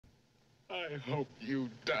I hope you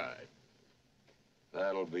die.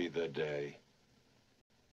 That'll be the day.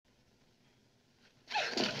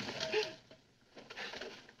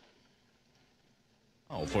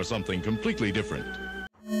 Oh, for something completely different.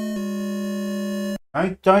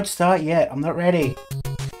 Don't start yet. I'm not ready.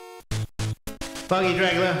 Buggy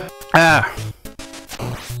Dragler.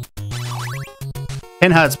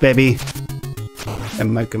 10 hearts, baby.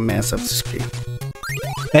 And make a mess up the screen.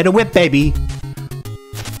 Better whip, baby.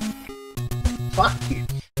 Fuck you.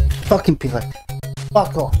 Fucking pillar.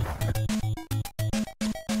 Fuck off.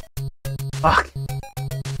 Fuck.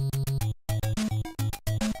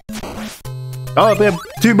 Oh, we have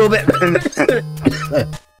 2 more bits.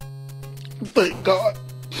 Thank God.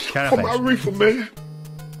 For my reefer, man.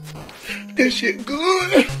 This shit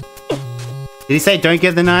good. Did he say don't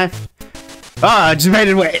get the knife? Oh, I just made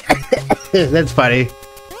it wait. That's funny.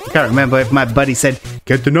 I can't remember if my buddy said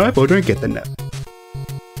get the knife or don't get the knife.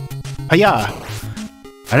 Oh yeah.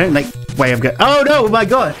 I don't like the way I'm going. Oh no, my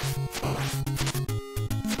god.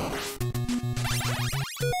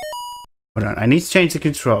 Hold on, I need to change the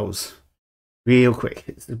controls. Real quick.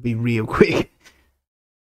 This will be real quick.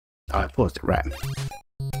 Oh, I paused it right.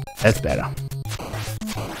 That's better.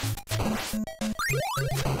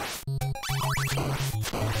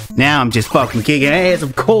 Now I'm just fucking kicking ass,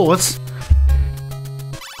 of course.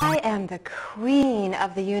 I am the queen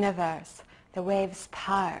of the universe. The waves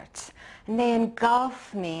part, and they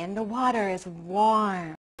engulf me, and the water is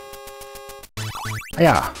warm.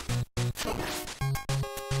 Yeah.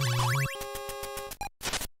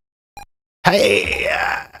 Hey!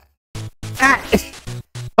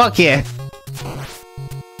 Fuck yeah!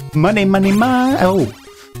 Money, money, money! Oh,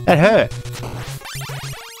 that hurt.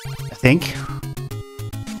 I think.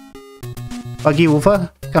 Fuck you,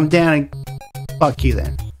 Wolfer. Come down and fuck you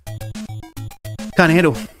then. Can't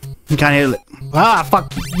handle. You can't handle it. Ah,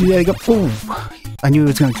 fuck you. There you go. Ooh. I knew it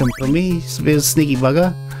was gonna come from me. Little sneaky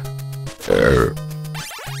bugger.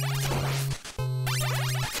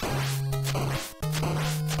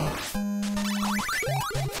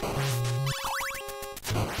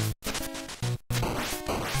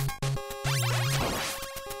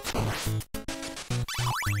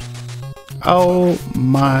 Oh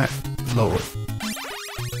my lord.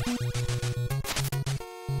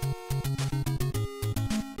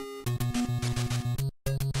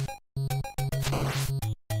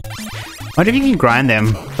 I wonder if you can grind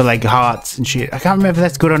them for like hearts and shit. I can't remember if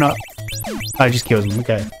that's good or not. Oh, it just kills them.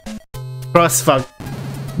 Okay. Cross, fuck.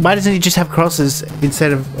 Why doesn't he just have crosses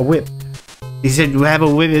instead of a whip? He said we have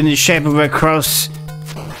a whip in the shape of a cross.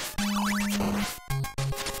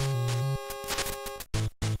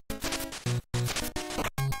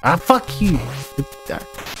 Ah, fuck you.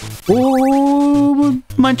 Ooh,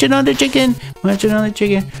 munching on the chicken. Munching on the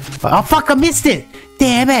chicken. Oh, fuck, I missed it.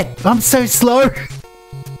 Damn it. I'm so slow.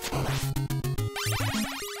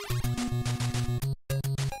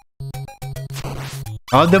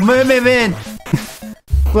 Oh, the mermaid man.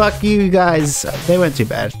 Fuck you guys. They weren't too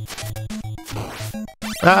bad.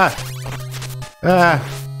 Ah. Ah.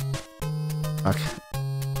 Fuck.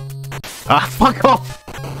 Ah, fuck off.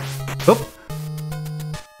 Oop.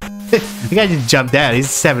 The guy just jumped out. He's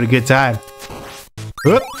just having a good time.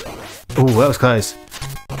 Oop. Ooh, that was close.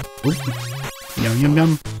 Oop. Yum, yum,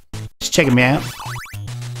 yum. Just checking me out.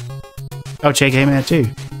 I'll check him out too.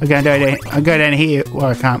 I'll go down here. Well,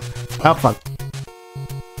 I can't. Oh, fuck.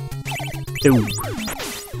 Ooh.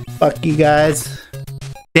 Fuck you guys.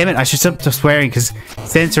 Damn it, I should stop swearing because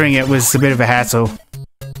censoring it was a bit of a hassle.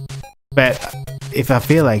 But if I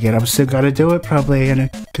feel like it, I'm still gonna do it probably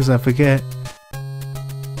because I forget.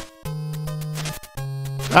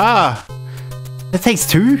 Ah! That takes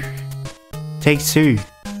 2? Takes 2.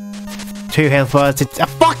 2 health bars.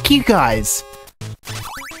 Fuck you guys!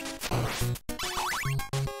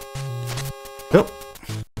 Oh.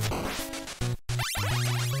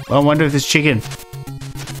 Well, I wonder if there's chicken.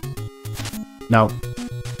 No.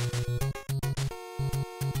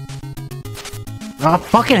 Oh, I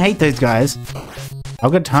fucking hate those guys.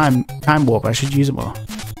 I've got time warp. I should use it more.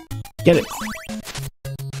 Get it.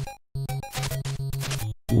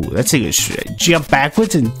 Ooh, that's a good jump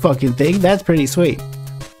backwards and fucking thing. That's pretty sweet.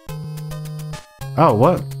 Oh,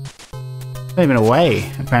 what? Not even a way,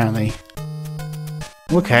 apparently.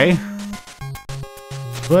 Okay.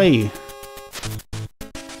 Where are you?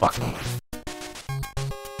 Fuck.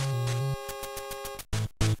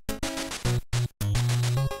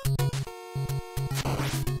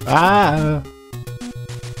 Ah.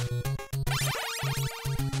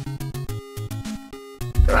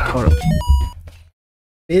 Hold on.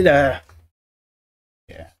 Yeah.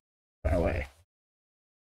 Run away.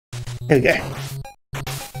 There we go.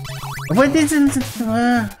 What is it?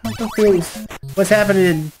 What's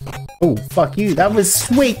happening? Oh, fuck you. That was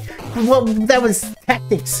sweet. Well, that was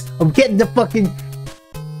tactics. I'm getting the fucking...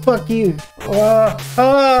 Fuck you.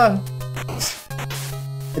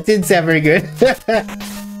 It didn't sound very good.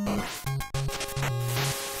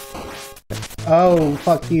 Oh,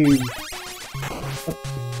 fuck you.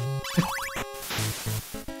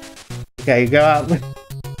 Okay, go out.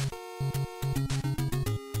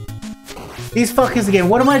 These fuckers again.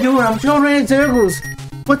 What am I doing? I'm going around in circles.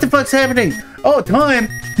 What the fuck's happening? Oh, time.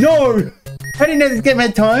 No. I didn't know this game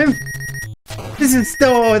had time. This is...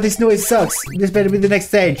 Oh, this noise sucks. This better be the next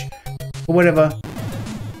stage. Or whatever.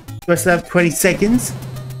 Do I still have 20 seconds?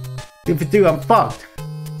 If I do, I'm fucked.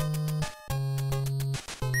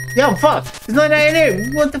 Yeah, I'm fucked. There's nothing I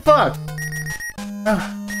can do. What the fuck?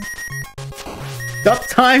 Stop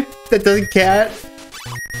time? That doesn't count.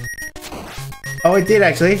 Oh, it did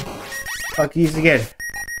actually. Fuck, use it again.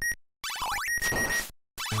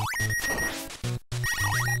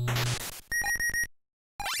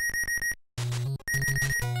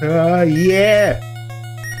 Oh, yeah.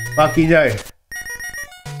 Fuck you, though.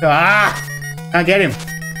 Ah! Can't get him.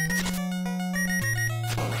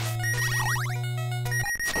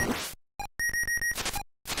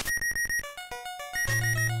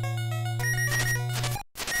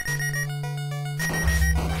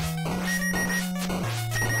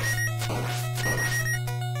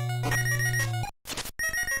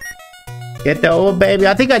 Get the old baby.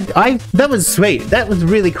 I think that was sweet. That was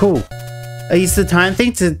really cool. I used the time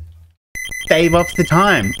thing to stave off the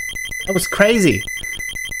time. That was crazy.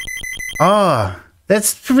 Oh,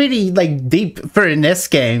 that's pretty like deep for a NES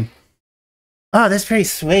game. Oh, that's pretty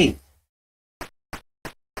sweet.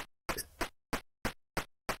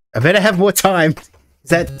 I better have more time.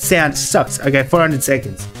 That sound sucks. Okay, 400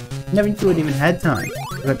 seconds. Never knew it even had time.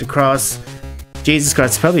 I got to cross. Jesus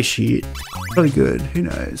Christ, probably shit. Probably good. Who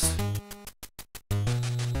knows?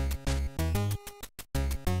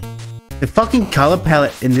 The fucking color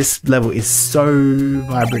palette in this level is so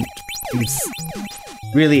vibrant. It's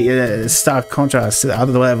really a stark contrast to the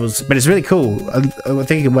other levels, but it's really cool. I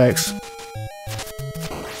think it works.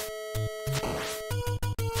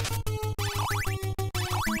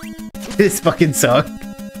 This fucking song.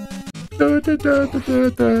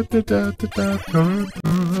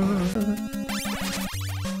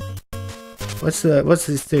 What's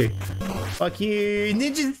this do? Fuck you,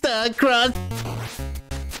 Ninja Star Cross.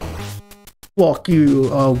 Fuck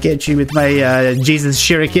you, I'll get you with my Jesus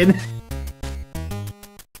Shuriken.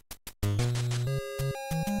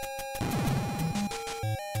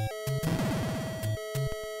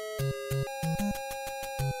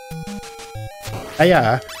 Oh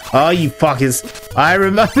yeah. Oh, you fuckers. I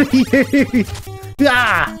remember you.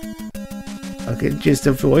 Ah! I can just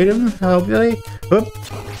avoid him, hopefully. Whoop.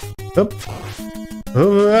 Whoop.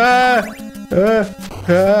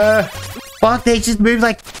 Fuck, they just move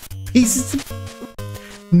like pieces of...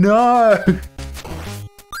 No!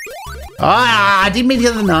 Ah, I didn't mean to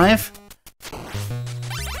get the knife.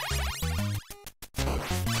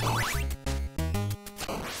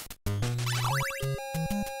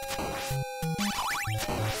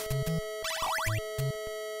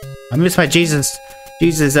 I missed my Jesus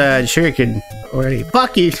shuriken already.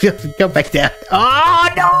 Fuck you! Go back down. Oh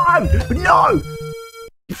no! No!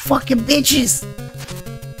 You fucking bitches!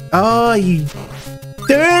 Oh, you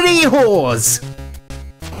dirty whores!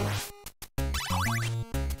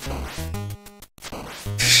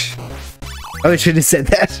 Oh, I should have said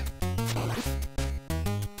that.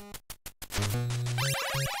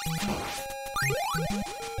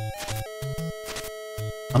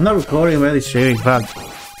 I'm not recording, I'm really streaming, fuck.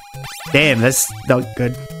 Damn, that's not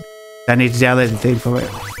good. I need to download the thing for it.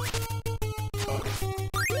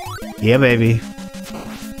 Yeah, baby.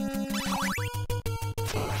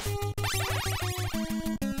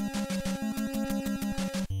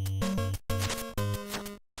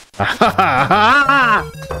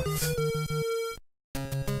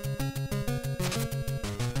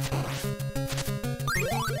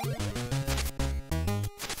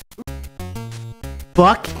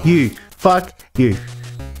 Fuck you. Fuck you.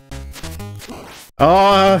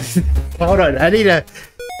 Oh, hold on. I need a...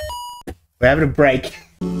 We're having a break.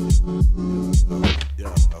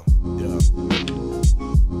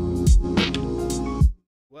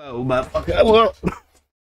 Whoa, motherfucker. Whoa.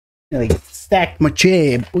 Nearly stacked my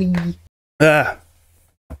chair.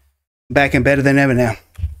 Back and better than ever now.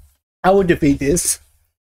 I will defeat this.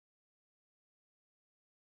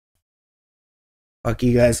 Fuck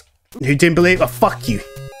you guys. Who didn't believe? Oh, fuck you.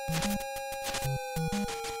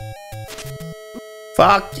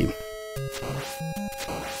 Fuck you.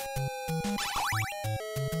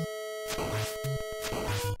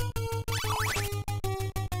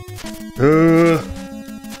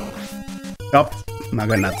 Nope. I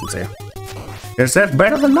got nothing to say. Is that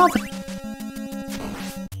better than nothing?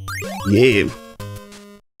 Yeah.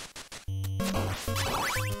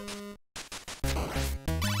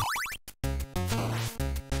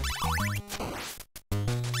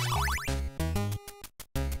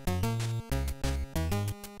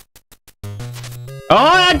 Oh,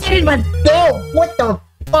 I did my door! What the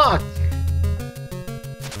fuck?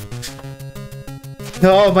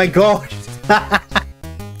 Oh my god!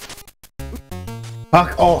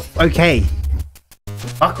 Fuck off, okay.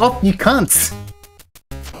 Fuck off, you cunts!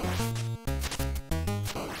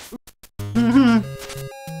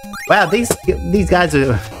 Wow, these guys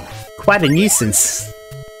are quite a nuisance.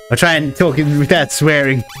 I'll try and talk without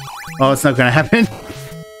swearing. Oh, it's not gonna happen.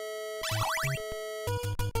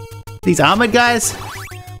 These armored guys?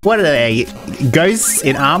 What are they? Ghosts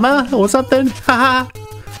in armor or something? Haha.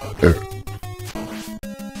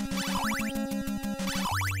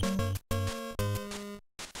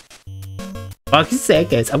 Fucking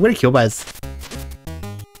seconds. I'm gonna kill my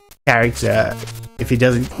character if he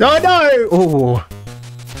doesn't. Oh no! Oh,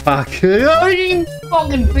 fuck! Oh, you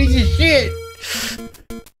fucking piece of shit!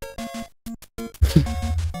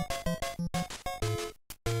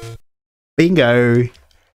 Bingo!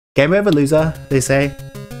 Game over, loser. They say.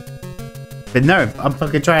 But no, I'm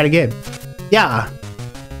fucking trying again. Yeah,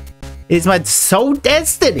 it's my sole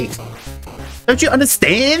destiny. Don't you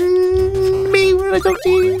understand me when I talk to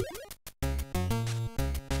you?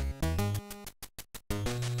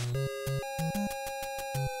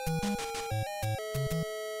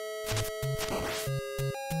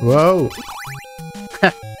 Whoa.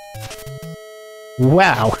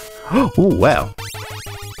 Wow. Oh, wow.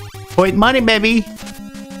 Point money, baby.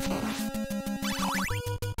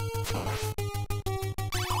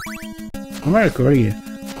 I'm not recording it.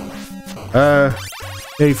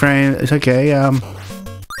 30 frames. It's okay.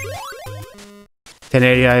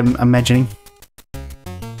 1080, I'm imagining.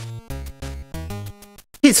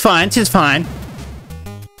 It's fine. It's fine.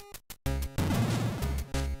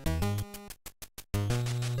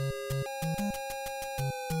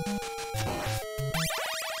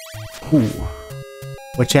 Ooh.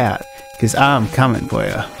 Watch out, because I'm coming for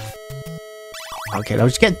you. Okay,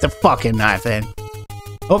 let's get the fucking knife then.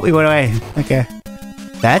 Oh, we went away. Okay.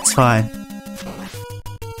 That's fine.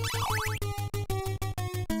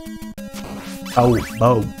 Oh,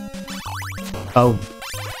 boom. Oh.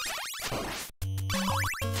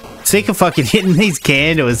 Sick of fucking hitting these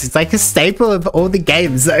candles. It's like a staple of all the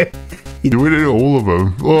games, though. You do it in all of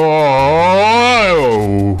them.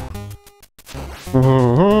 Oh!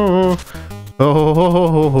 Oh.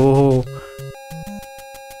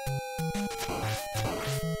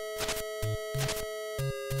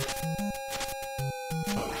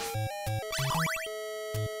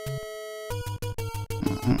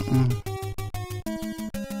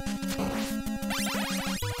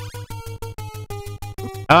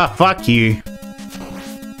 Ah, fuck you.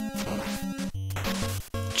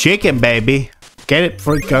 Chicken, baby. Get it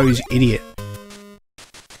before it goes, idiot.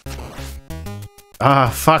 Ah,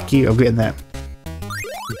 fuck you. I'm getting that.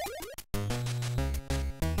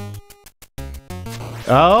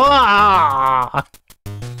 Oh! Ah.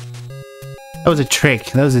 That was a trick.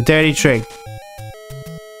 That was a dirty trick.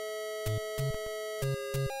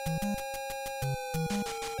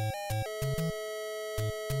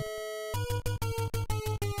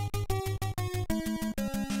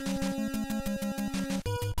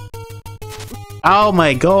 Oh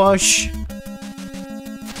my gosh.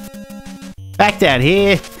 Back down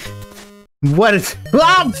here. What is...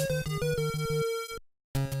 Ah!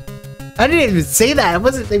 I didn't even see that. I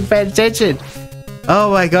wasn't even paying attention.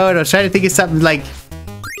 Oh my god. I was trying to think of something like...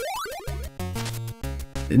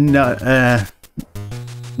 not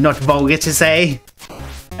vulgar to say.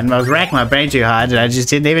 And I was racking my brain too hard and I just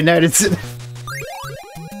didn't even notice it.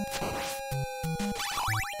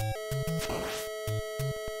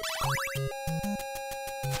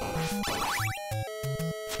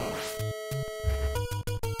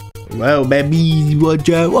 Well, baby, watch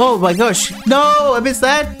out. Oh my gosh. No, I missed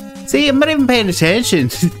that. See, I'm not even paying attention.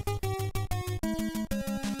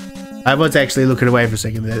 I was actually looking away for a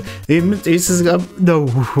second there. This is, no.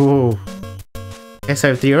 Okay,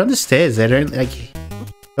 so if you're on the stairs, they don't like...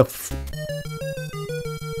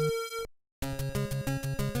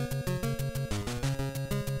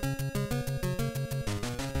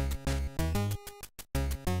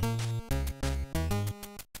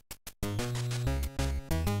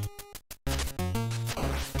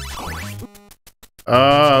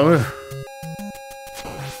 Oh.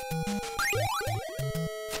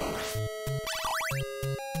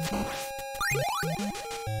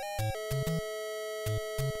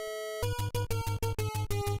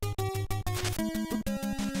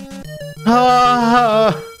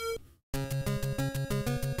 Oh,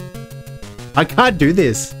 I can't do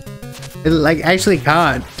this. Like, actually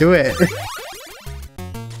can't do it.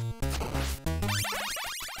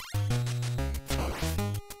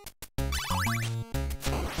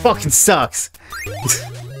 Fucking sucks.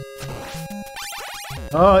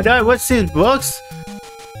 Oh no, what's this box?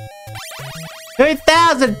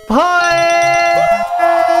 3,000 points!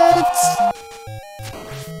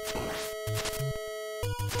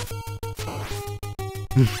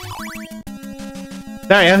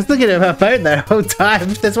 Sorry, I was looking at my phone that whole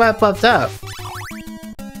time. That's why it popped up.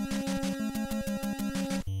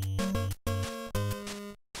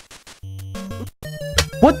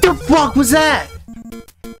 What the fuck was that?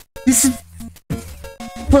 This is...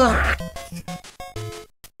 Fuck.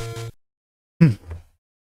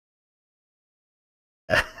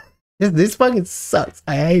 This fucking sucks.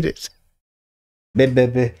 I hate it.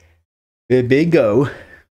 Bingo.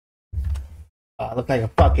 Oh, I look like a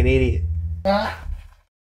fucking idiot.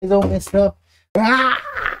 It's all messed up.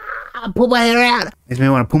 Pull my hair out. Makes me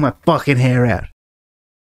want to pull my fucking hair out.